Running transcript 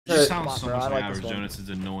You sound so much like AverageJonas. It's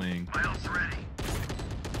annoying. My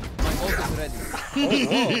ult is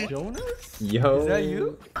ready. Jonas? Yo. Is that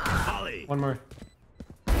you? One more.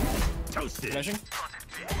 Toasted. Flashing.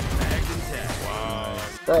 Wow.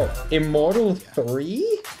 Bro, Immortal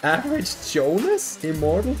 3? AverageJonas?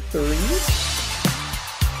 Immortal 3?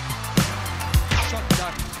 Shot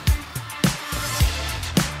dark.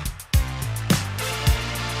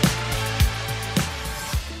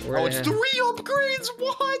 Oh, it's 3 upgrades?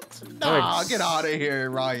 What? Nah, get out of here,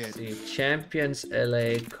 Riot. The Champions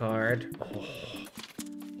LA card.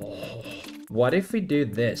 Oh. What if we do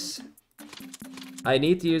this? I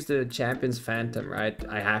need to use the Champions Phantom, right?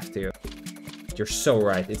 I have to. You're so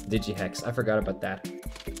right. It's Digihex. I forgot about that.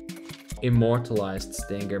 Immortalized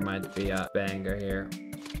Stinger might be a banger here.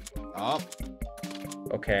 Oh.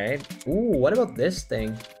 Okay. Ooh, what about this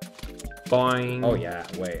thing? Boing. Oh yeah,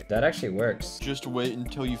 wait. That actually works. Just wait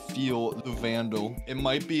until you feel the Vandal. It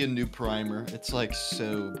might be a new primer. It's like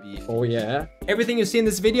so beefy. Oh yeah. Everything you see in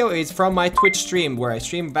this video is from my Twitch stream, where I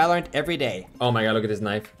stream Valorant every day. Oh my god, look at this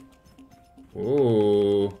knife.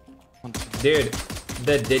 Ooh. Dude,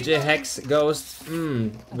 the Digihex Ghost,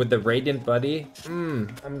 with the Radiant Buddy.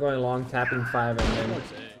 I'm going long, tapping 5 and then...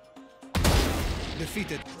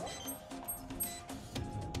 Defeated.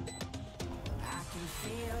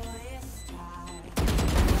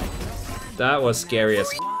 That was scary as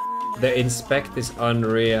The inspect is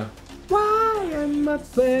unreal. Why am I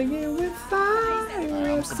playing with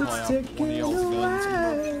fire? It's ticking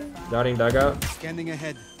away. Darting dugout. Scanning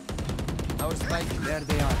ahead. Our spike. There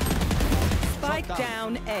they are. Spike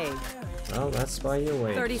down A. Oh, that's why you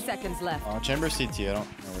wait. 30 seconds left. Chamber CT, I don't know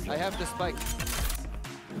where I have the spike.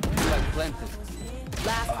 Spike planted.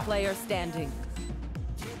 Last player standing.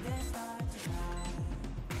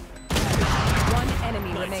 One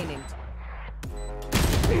enemy remaining.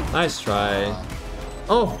 Nice try.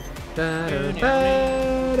 Oh! That's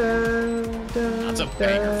a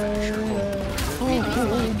banger finisher.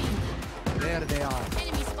 There they are.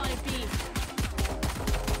 Enemy spotted B.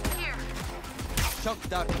 Here. Shock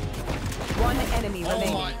dark. One enemy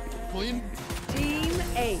remaining. my. Clean. Team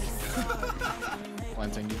Ace.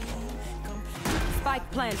 Planting. Spike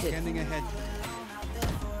planted. Scanning ahead.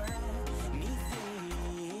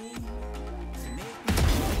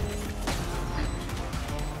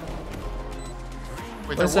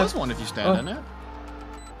 Wait, What's there was that? one if you stand in it.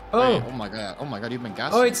 Oh! Wait, oh my god, you've been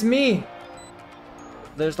gassing. Oh, it's me!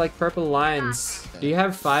 There's like purple lines. Do you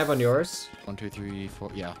have 5 on yours? 1, 2, 3,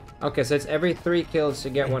 4, yeah. Okay, so it's every 3 kills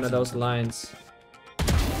you get one of those lines.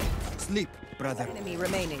 Sleep, brother. Enemy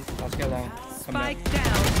remaining. Let's get long. Spike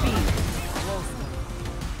down B.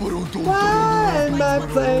 Why am I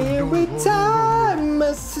playing with time?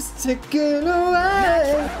 It's just ticking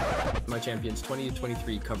away. My Champions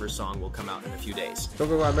 2023 cover song will come out in a few days. Go,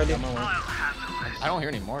 go, go, I'm ready. I don't hear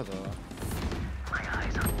any more though.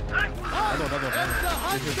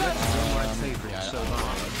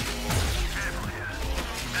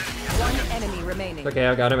 One enemy remaining. Okay,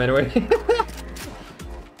 I got him anyway.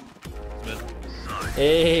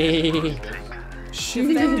 Hey.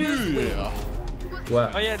 Yeah.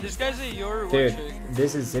 What? Oh yeah, this guy's a your Dude,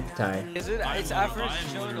 this is zip tie. Is it? It's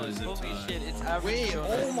AverageJonas. Holy shit, it's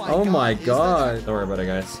AverageJonas. Oh my god. Don't worry about it,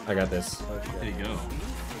 guys. I got this. There you go.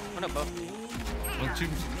 One above. 1, 2.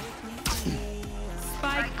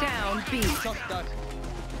 Spike down B. Shock dark.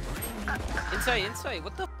 Inside.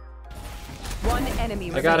 What the? One enemy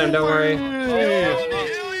remaining. I got him, don't worry.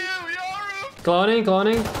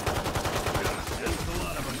 Cloning.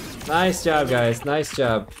 Nice job, guys. Nice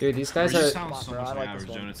job. Dude, these guys You are... sound so much I like like this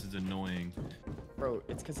one. AverageJonas. It's annoying. Bro,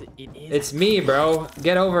 it's because it is. It's me, bro.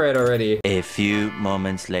 Get over it already. A few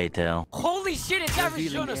moments later. Holy shit, it's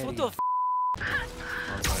AverageJonas. What the f?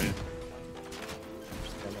 Alright.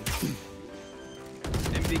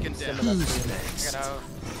 Beacon down.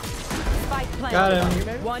 Spike planted. Got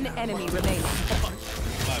him. One enemy remaining.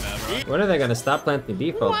 When are they gonna stop planting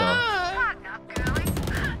default, though?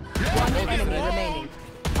 One enemy remaining.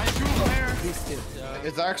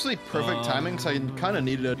 It's actually perfect timing because I kind of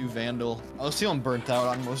needed a new Vandal. I was feeling burnt out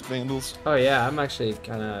on most Vandals. Oh yeah, I'm actually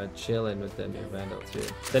kind of chilling with the new Vandal too.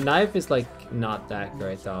 The knife is like not that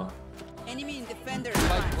great though. Enemy in defender.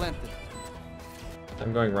 Spike planted.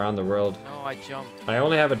 I'm going around the world. No, I jumped. I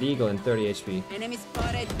only have a deagle and 30 HP. Enemy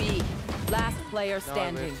spotted B. Last player No,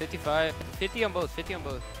 I'm standing. 55. 50 on both. 50 on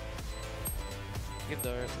both. Give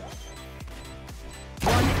the rest.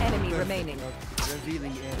 One enemy remaining.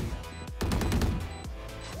 Revealing area.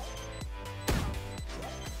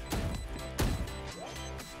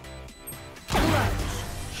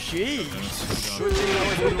 Jeez.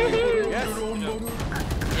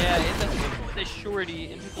 Yeah, in the the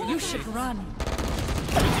shorty. You should run.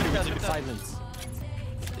 Silence.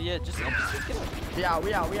 Yeah, just get up.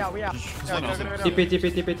 We are. TP.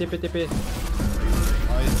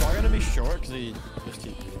 He's probably gonna be short because he just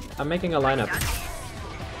keep. I'm making a lineup.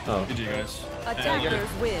 Oh. GG, guys. Attackers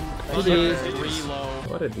win. GG.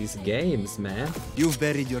 What are these games, man? You've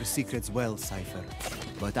buried your secrets well, Cypher.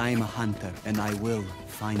 But I am a hunter, and I will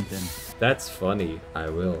find them. That's funny. I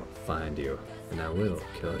will find you, and I will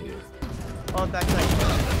kill you. Oh, backside.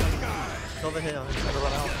 Over here. Gotta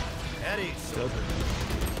run out. Eddie.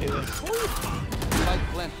 Spike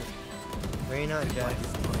planted. Very nice, guys.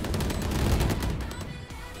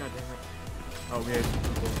 God damn it. Oh, we have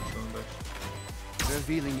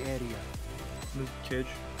Revealing area. cage.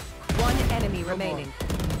 One enemy remaining.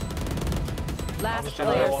 Last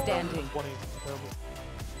player standing.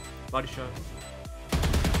 Body shot.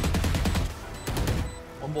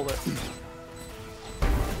 One bullet.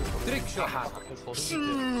 Trick shot.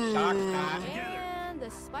 And the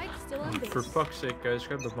spike's still on base. For fuck's sake, guys,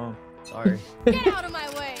 grab the bomb. Sorry. Get out of my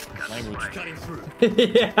way. Language.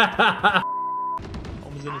 Yeah.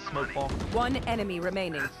 Almost in a smoke bomb. One enemy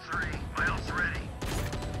remaining. My ult is ready.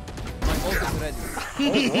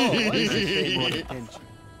 Attention.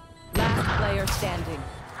 Last player standing.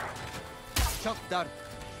 Shock dart.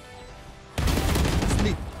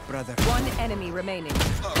 Sleep, brother. One enemy remaining.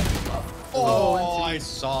 Oh, I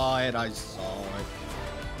saw it.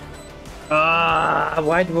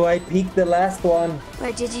 Why do I peek the last one?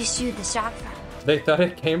 Where did you shoot the shot from? They thought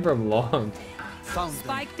it came from long. Found them.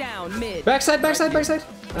 Spike down mid. Backside.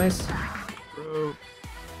 Nice. Bro.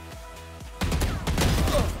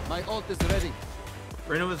 My ult is ready.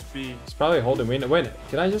 Reyna was B. It's probably holding window. Wait,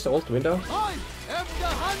 can I just ult window? I am the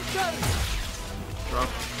hunter. Drop.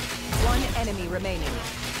 One enemy remaining.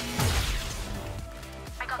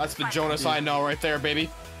 That's the Jonas I know right there, baby.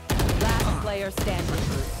 Last player standing.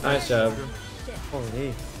 Nice job.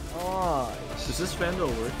 Holy. Oh. Does this Vandal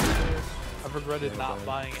work? I've regretted not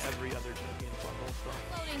buying every other champion bundle.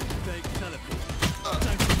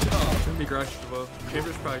 Gonna be garage as well.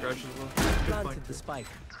 Chambers probably garage as well. Planted the spike.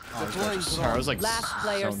 Sorry, I was like. Last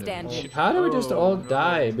player sounded- standing. How do we just all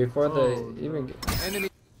die before they even get... Enemy.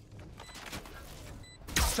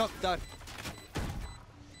 Shock dart.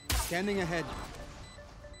 Scanning ahead.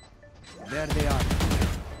 There they are.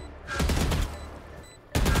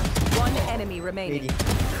 One enemy remaining.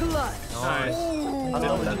 Clutch. Nice.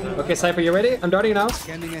 Okay, Cypher, you ready? I'm darting now.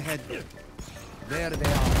 Scanning ahead. There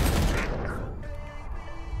they are.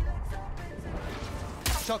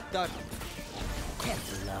 Shock dart.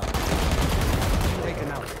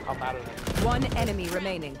 Taken out. I'm out of there. One enemy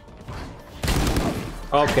remaining.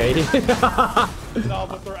 Okay. No,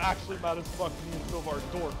 but they're actually mad as fuck me and Sova are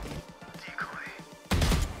dork.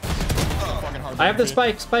 I have the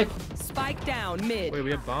spike. Spike down mid. Wait,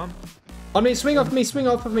 we have bomb? On me, swing off of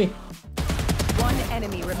me. One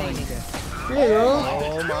enemy remaining. Here you go.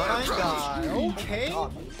 Oh my god. Okay.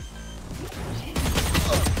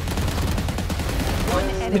 One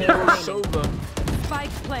enemy remaining. Sova.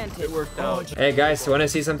 Spike planted. It worked out. Hey guys, wanna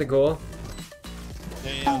see something cool?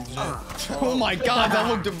 Oh my god, that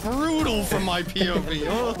looked brutal from my POV.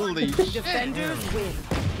 Holy shit. Defenders win.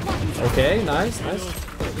 Okay, nice.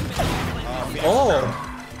 Oh.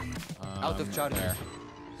 Out of charge.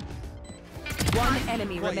 One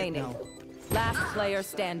enemy remaining. Last player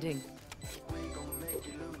standing.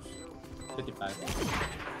 55.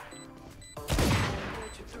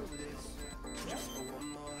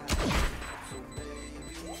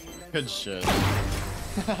 Good shit.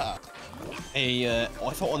 Hey, I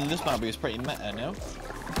thought on this map it was pretty meta, no?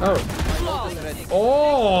 Oh.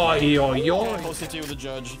 Oh, yo. Close to you with the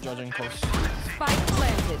judging close. Spike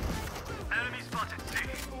planted.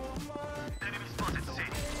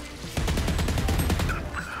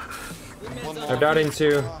 They're darting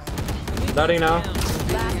too. Darting now.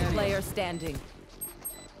 Last player standing.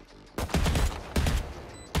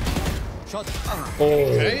 Shot. Oh.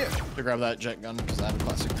 Okay, to grab that jet gun because I have a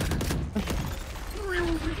classic.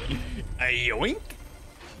 A yoink.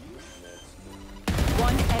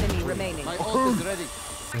 One enemy remaining. My ult is ready.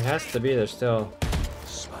 It has to be there still.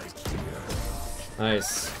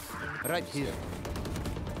 Nice. Right here.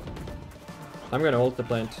 I'm gonna ult the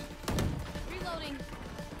plant. Reloading.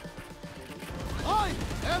 I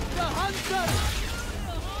am the hunter.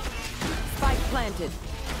 Spike planted.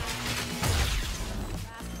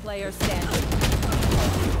 Last player standing.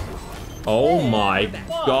 Oh my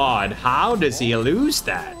god, how does he lose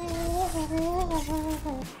that?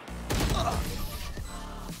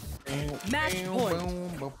 Match point.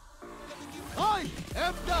 I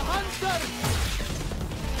am the hunter.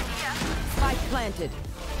 Spike planted.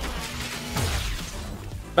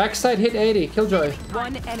 Backside hit 80. Killjoy.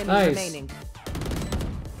 One enemy Nice. remaining.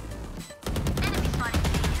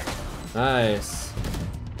 Nice.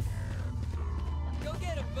 Go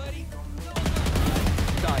get him, buddy.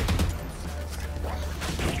 Die.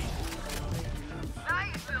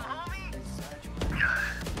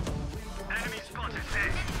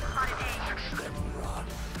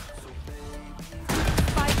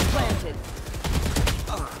 Spike planted.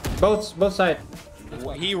 Both side.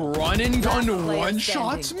 He run and gun Player one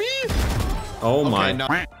shots me? Oh my no.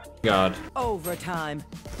 god. Overtime.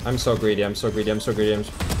 I'm so greedy. I'm so greedy. I'm so greedy.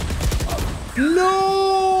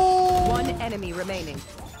 No! One enemy remaining.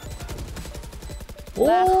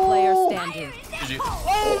 Last player standing.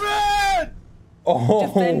 Oh man! Oh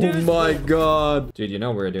Defenders my win. god. Dude, you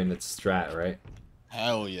know we're doing that strat, right?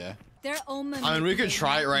 Hell yeah. Their omen. I mean, we could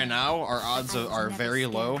try it right now. Our odds are very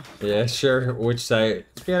low. Yeah, sure. Which site?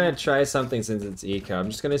 I'm gonna try something since it's eco. I'm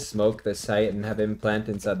just gonna smoke the site and have him plant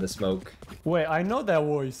inside the smoke. Wait, I know that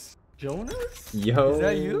voice. Jonas? Yo. Is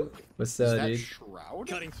that you? What's Is up, that dude? Shroud?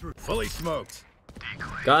 Cutting through. Fully smoked.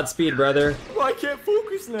 Godspeed, brother. Bro, I can't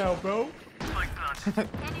focus now, bro.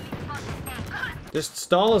 Just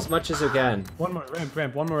stall as much as you can. One more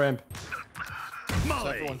ramp, one more ramp.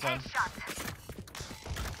 Molly. One time.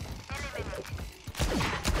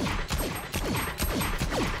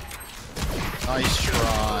 Nice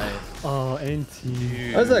try. Oh,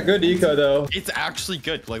 NT. That's a good eco, though. It's actually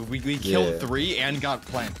good. Like, we killed Yeah. 3 and got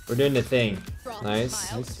plant. We're doing the thing.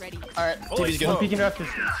 Nice. Alright, TV's One good. peeking after.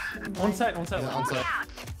 On site.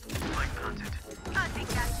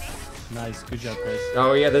 Nice, good job, guys.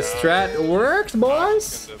 Oh yeah, the strat worked,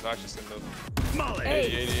 boys.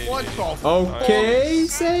 Molly. What the f- Okay,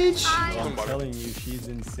 Sage. I'm telling you, she's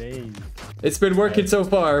insane. It's been working so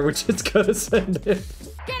far. We're just gonna send it.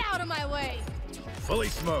 Get out of my way. Fully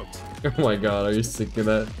smoked. Oh my god, are you sick of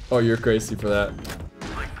that? Oh, you're crazy for that.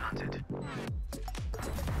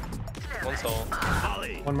 One soul.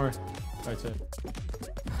 Molly. One more. Right side.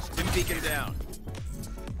 Stim beacon down.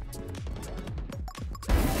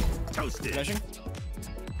 Toasted. Finishing?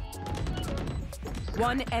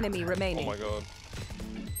 One enemy Oh remaining. my god.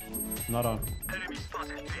 Not on.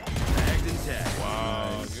 Tagged and tagged.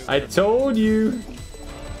 Wow. I told you.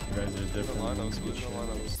 You guys are different. Lineups, original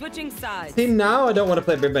lineups. Switching sides. See, now I don't want to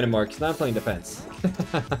play Big Ben anymore because now I'm playing defense.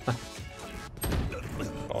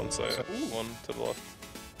 On site. One to the left.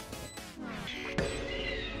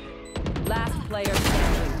 Last player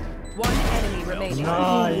standing. One enemy remaining.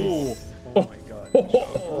 Nice. Oh my god.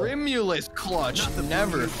 Rimulus clutch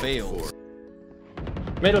never fails.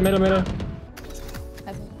 Middle.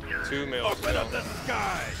 Two male. Open up the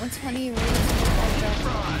sky. 120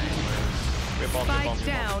 Spike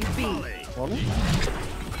down B. 120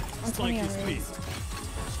 Flank is beat.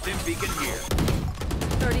 Stim beacon here.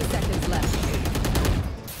 30 seconds left.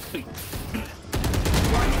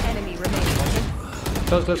 One enemy remaining.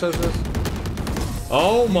 Close.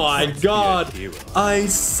 Oh my god. I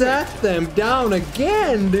sat them down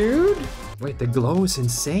again, dude. Wait, the glow is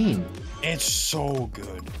insane. It's so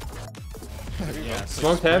good. Yeah,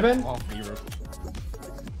 Smoked heaven?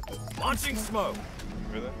 Launching smoke.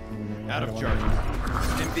 Really? Out of charge.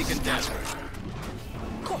 Stim beacon down.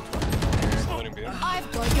 Loading beam.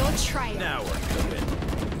 I've got your trail. Now we're moving.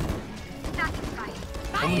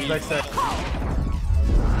 Almost backside.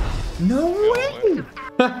 No way.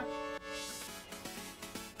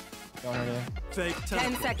 Fake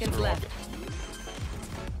 10 seconds left.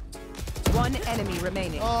 One enemy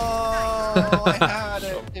remaining. Oh, I had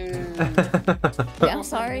it, dude. Yeah, I'm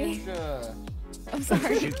sorry. I'm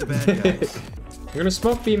sorry. Shoot the bad guys. I'm gonna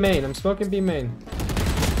smoke B main. I'm smoking B main.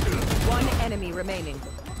 One enemy remaining.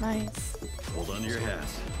 Nice. Hold on to your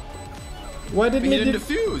hats. Why didn't He it didn't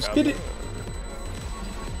defuse. Did it?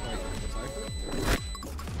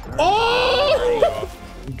 Oh!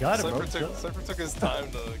 You got it, bro. Cypher took his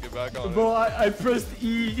time to get back on Bro, I pressed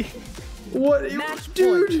E. What, Match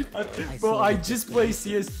dude? Bro, I just played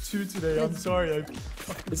CS2 today. I'm sorry.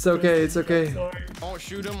 It's okay. It's okay. Don't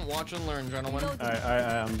shoot him. Watch and learn, gentlemen.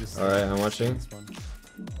 I'm just. All right, I'm watching.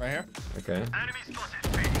 Right here. Okay.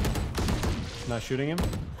 Not shooting him.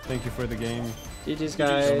 Thank you for the game. GG's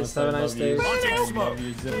guys. Have a nice day. I love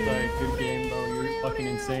you, Zipline. Good game, bro. You're fucking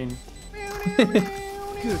insane.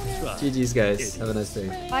 GG's guys. Have a nice day.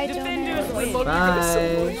 Bye, Jonas.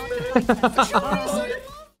 Bye.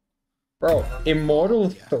 Bro, Immortal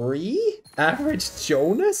 3? Average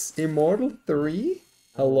Jonas? Immortal 3?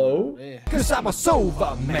 Hello? Cause I'm a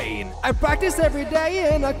Sova main. I practice every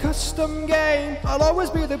day in a custom game. I'll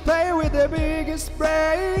always be the player with the biggest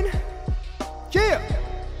brain. Yeah!